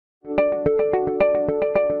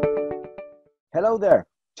Hello there.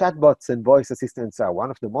 Chatbots and voice assistants are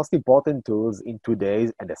one of the most important tools in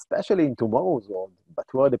today's and especially in tomorrow's world. But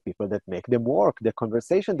who are the people that make them work? The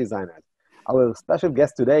conversation designers. Our special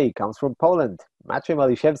guest today comes from Poland. Maciej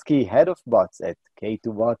Maliszewski, head of bots at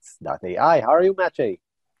K2Bots.ai. How are you, Maciej?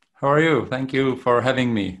 How are you? Thank you for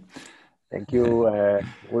having me. Thank you.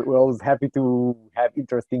 We're always happy to have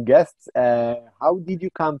interesting guests. How did you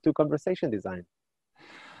come to conversation design?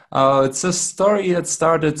 It's a story that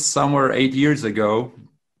started somewhere 8 years ago.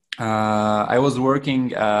 I was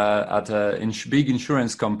working at a big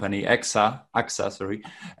insurance company, AXA, sorry,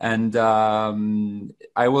 and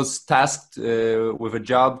I was tasked with a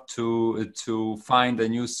job to find a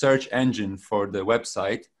new search engine for the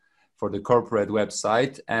website, for the corporate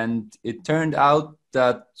website, and it turned out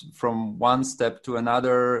that from one step to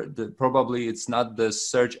another, probably it's not the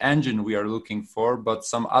search engine we are looking for, but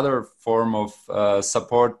some other form of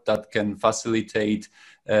support that can facilitate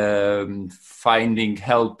finding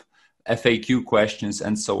help, FAQ questions,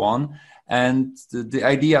 and so on. And the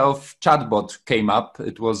idea of chatbot came up.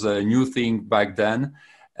 It was a new thing back then.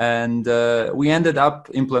 And we ended up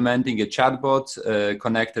implementing a chatbot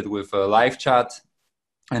connected with a live chat.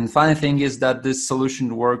 And funny thing is that this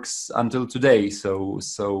solution works until today. So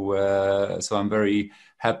I'm very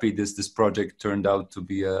happy this project turned out to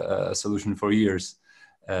be a solution for years.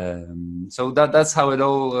 So that's how it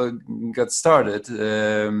all got started,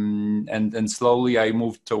 and slowly I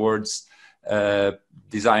moved towards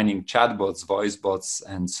designing chatbots, voice bots,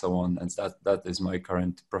 and so on. And that is my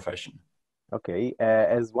current profession. Okay,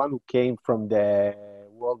 as one who came from the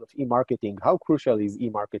world of e-marketing, how crucial is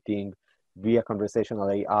e-marketing via conversational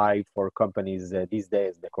AI for companies these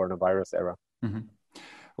days, the coronavirus era? Mm-hmm.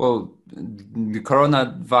 Well, the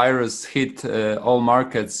coronavirus hit all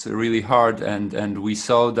markets really hard, and we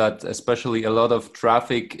saw that especially a lot of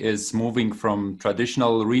traffic is moving from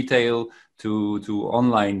traditional retail to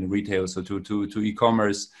online retail, so to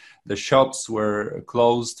e-commerce. The shops were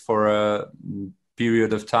closed for a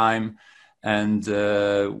period of time, and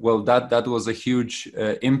well, that was a huge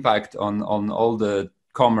impact on all the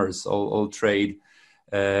commerce, all trade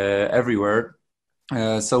everywhere.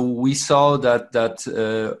 So we saw that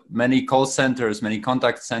many call centers, many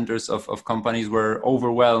contact centers of companies were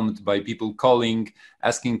overwhelmed by people calling,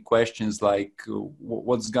 asking questions like,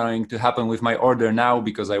 what's going to happen with my order now,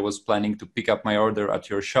 because I was planning to pick up my order at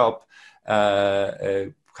your shop.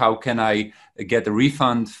 How can I get a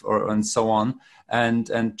refund, and so on. And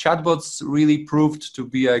chatbots really proved to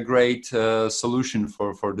be a great solution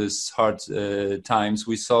for this hard times.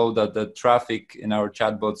 We saw that the traffic in our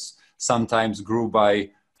chatbots sometimes grew by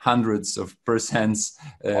hundreds of percents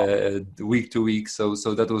week to week. So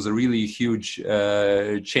that was a really huge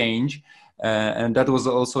change. And that was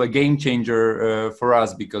also a game changer for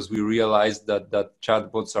us, because we realized that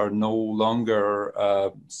chatbots are no longer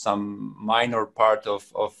some minor part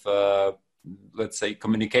of let's say,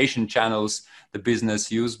 communication channels the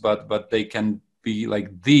business use, but they can be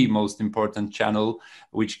like the most important channel,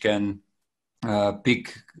 which can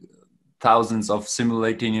pick thousands of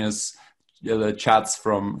simultaneous chats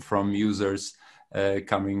from users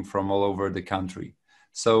coming from all over the country.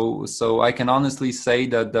 So I can honestly say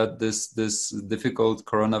that this difficult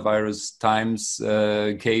coronavirus times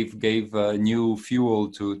gave new fuel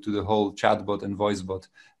to the whole chatbot and voicebot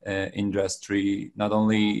industry, not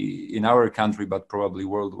only in our country but probably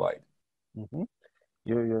worldwide. Mm-hmm.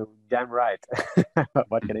 You're damn right.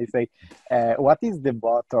 What can I say? What is the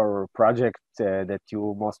bot or project that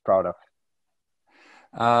you're most proud of?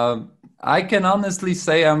 I can honestly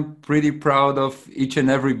say I'm pretty proud of each and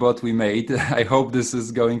every bot we made. I hope this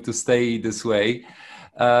is going to stay this way.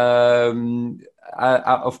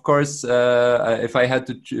 Of course, if I had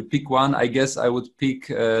to pick one, I guess I would pick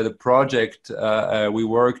the project we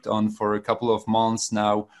worked on for a couple of months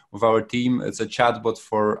now with our team. It's a chatbot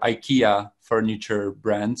for IKEA furniture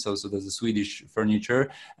brand, so there's a Swedish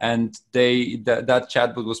furniture, and that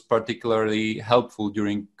chatbot was particularly helpful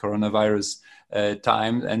during coronavirus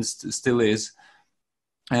time, and still is.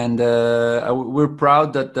 And we're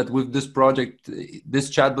proud that with this project, this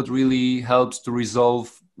chatbot really helps to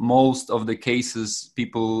resolve most of the cases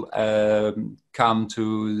people come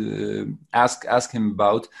to ask him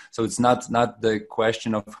about. So it's not the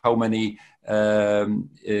question of how many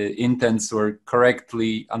intents were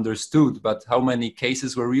correctly understood, but how many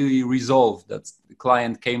cases were really resolved. That the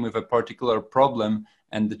client came with a particular problem,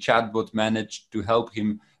 and the chatbot managed to help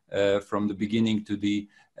him from the beginning to the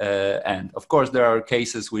end. Of course, there are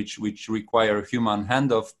cases which require human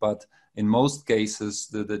handoff, but in most cases,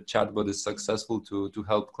 the chatbot is successful to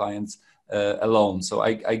help clients alone. So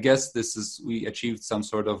I guess we achieved some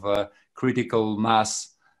sort of a critical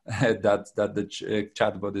mass that the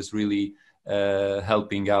chatbot is really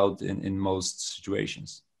helping out in most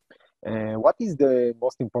situations. What is the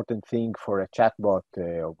most important thing for a chatbot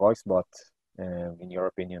or voice bot, in your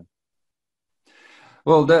opinion?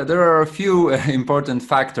 Well, there are a few important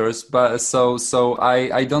factors, but so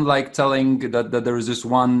I don't like telling that there is just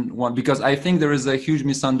one because I think there is a huge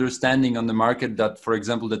misunderstanding on the market that, for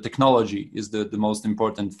example, the technology is the most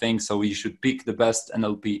important thing. So we should pick the best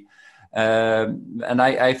NLP. And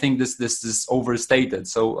I think this is overstated.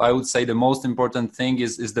 So I would say the most important thing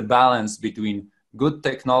is the balance between good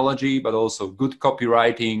technology, but also good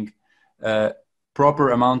copywriting, proper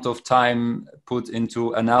amount of time put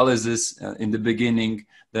into analysis in the beginning,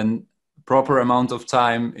 then proper amount of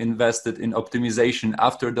time invested in optimization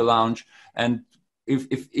after the launch. And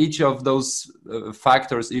if each of those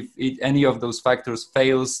factors, if any of those factors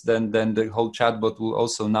fails, then the whole chatbot will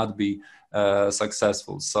also not be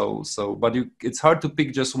successful. But it's hard to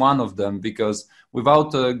pick just one of them, because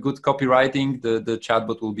without good copywriting, the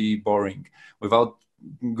chatbot will be boring. Without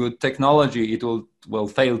good technology, it will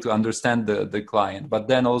fail to understand the client. But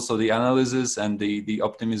then also the analysis and the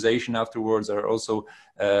optimization afterwards are also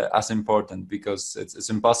as important, because it's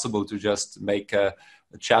impossible to just make a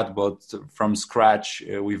chatbot from scratch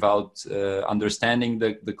without understanding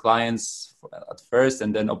the clients at first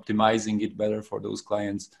and then optimizing it better for those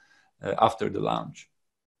clients after the launch.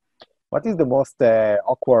 What is the most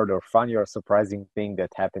awkward or funny or surprising thing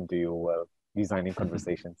that happened to you while designing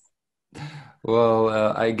conversations? Well,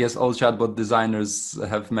 I guess all chatbot designers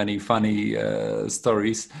have many funny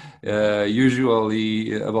stories,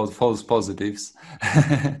 usually about false positives.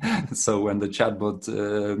 So when the chatbot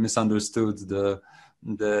misunderstood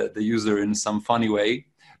the user in some funny way,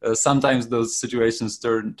 sometimes those situations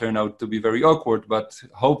turn out to be very awkward, but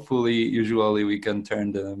hopefully, usually we can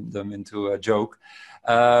turn them into a joke.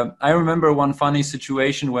 I remember one funny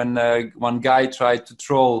situation when one guy tried to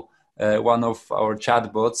troll one of our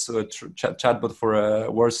chatbots, chatbot for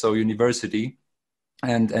Warsaw University,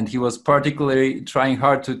 and he was particularly trying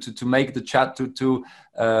hard to make the chat to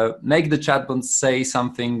make the chatbot say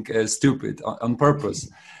something stupid on purpose.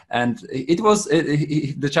 And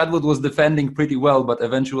the chatbot was defending pretty well, but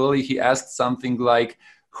eventually he asked something like,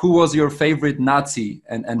 "Who was your favorite Nazi?"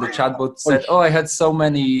 And the chatbot said, "Oh, I had so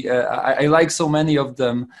many. I like so many of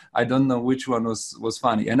them. I don't know which one was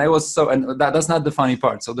funny." And I was and that's not the funny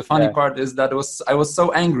part. So the funny part is that I was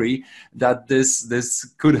so angry that this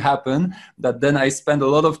could happen, that then I spent a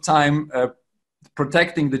lot of time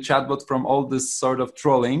protecting the chatbot from all this sort of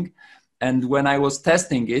trolling. And when I was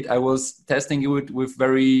testing it, I was testing it with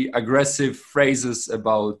very aggressive phrases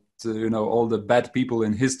about all the bad people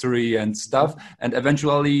in history and stuff. And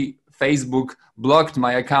eventually Facebook blocked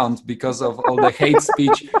my account because of all the hate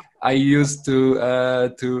speech I used to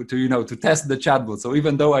test the chatbot. So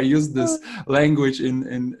even though I used this language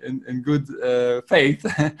in good faith,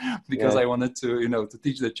 because I wanted to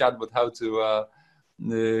teach the chatbot how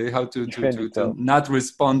to not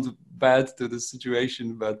respond bad to the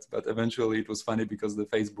situation, but eventually it was funny because the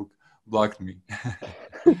Facebook blocked me.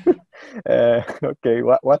 Okay,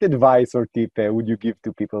 what advice or tip would you give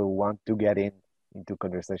to people who want to get into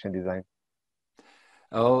conversation design?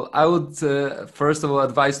 I would first of all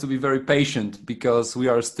advise to be very patient, because we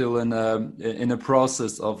are still in a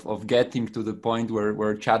process of getting to the point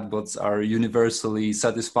where chatbots are universally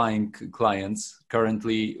satisfying clients.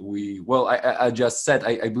 Currently, I just said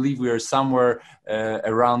I believe we are somewhere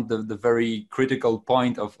around the very critical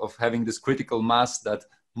point of having this critical mass that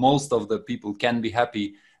most of the people can be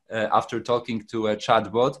happy after talking to a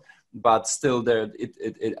chatbot. But still,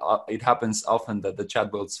 it happens often that the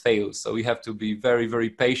chatbots fail. So we have to be very, very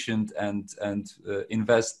patient and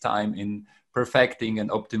invest time in perfecting and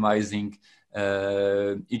optimizing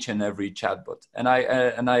each and every chatbot. And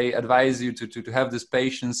I advise you to have this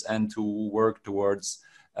patience and to work towards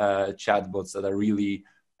chatbots that are really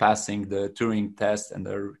passing the Turing test and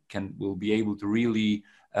will be able to really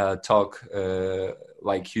talk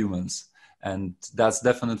like humans. And that's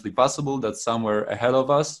definitely possible. That's somewhere ahead of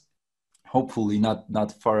us. Hopefully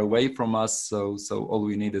not far away from us. So all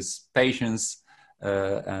we need is patience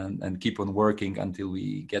and keep on working until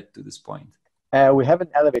we get to this point. We have an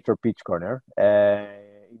elevator pitch corner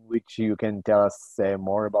in which you can tell us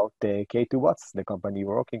more about K2Bots, the company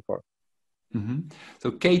you're working for. Mm-hmm.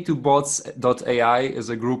 So K2Bots.ai is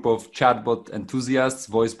a group of chatbot enthusiasts,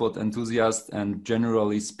 voicebot enthusiasts, and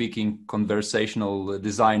generally speaking, conversational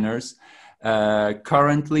designers.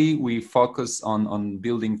 Currently, we focus on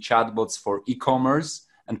building chatbots for e-commerce,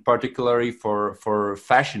 and particularly for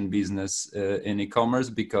fashion business in e-commerce,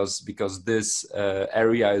 because this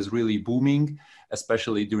area is really booming,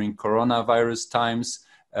 especially during coronavirus times.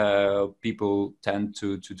 people tend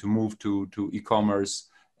to move to e-commerce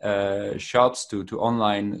shops, to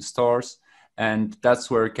online stores, and that's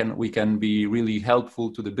where we can be really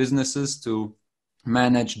helpful to the businesses to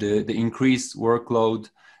manage the increased workload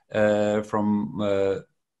from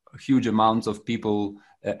huge amounts of people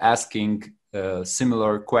asking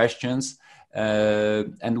similar questions.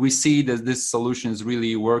 And we see that this solution is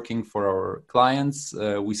really working for our clients.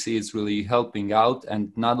 We see it's really helping out,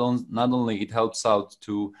 and not only it helps out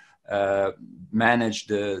to manage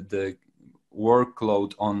the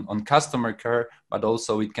workload on customer care, but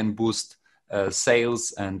also it can boost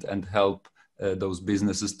sales and help those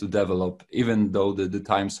businesses to develop, even though the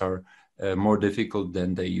times are more difficult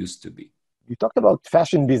than they used to be. You talked about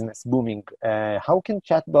fashion business booming. How can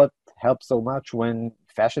chatbot help so much when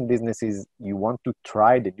fashion businesses, you want to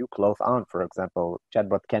try the new clothes on, for example,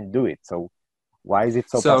 chatbot can't do it. So why is it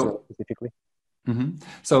so possible specifically? Mm-hmm.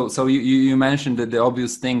 So you mentioned that the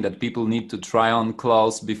obvious thing that people need to try on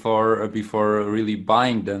clothes before really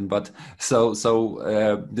buying them. But so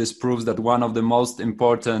this proves that one of the most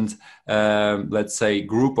important, let's say,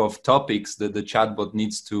 group of topics that the chatbot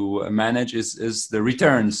needs to manage is the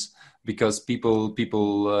returns, because people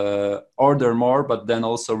order more, but then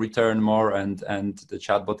also return more, and the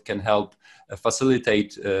chatbot can help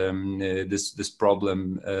facilitate this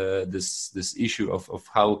problem, this issue of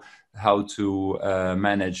how to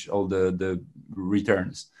manage all the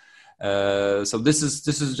returns. So this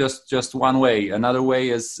is just one way. Another way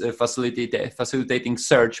is facilitating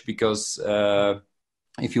search, because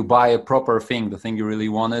if you buy a proper thing, the thing you really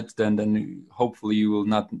wanted, then hopefully you will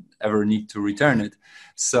not ever need to return it.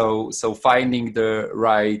 So finding the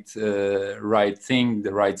right thing,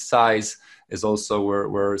 the right size, is also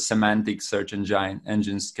where semantic search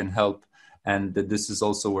engines can help, and this is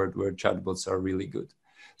also where chatbots are really good.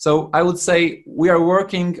 So I would say we are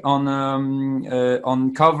working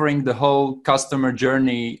on covering the whole customer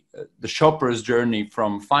journey, the shopper's journey,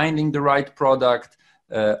 from finding the right product,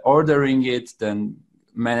 ordering it, then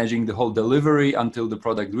managing the whole delivery until the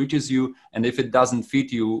product reaches you, and if it doesn't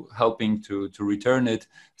fit you, helping to return it,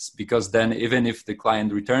 because then even if the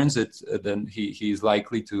client returns it, then he is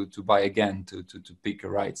likely to buy again, to pick a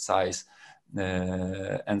right size,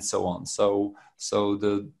 and so on. So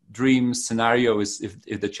the dream scenario is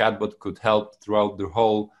if the chatbot could help throughout the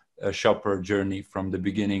whole shopper journey from the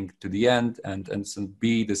beginning to the end, and so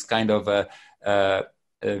be this kind of a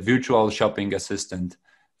virtual shopping assistant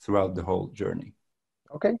throughout the whole journey.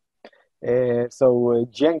 Okay. So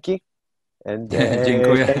dzięki and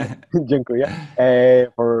Dziękuję. dziękuję.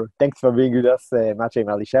 Thanks for being with us, Maciej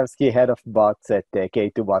Maliszewski, head of bots at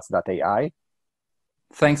K2bots.ai.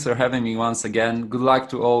 Thanks for having me once again. Good luck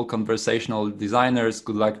to all conversational designers.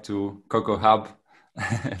 Good luck to Coco Hub.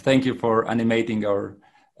 Thank you for animating our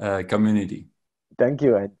community. Thank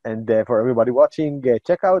you. And for everybody watching,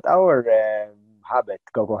 check out our hub at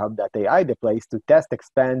cocohub.ai, the place to test,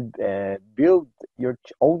 expand, build your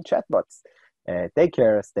own chatbots. Take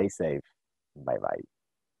care, stay safe. Bye-bye.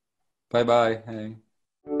 Bye-bye. Hey.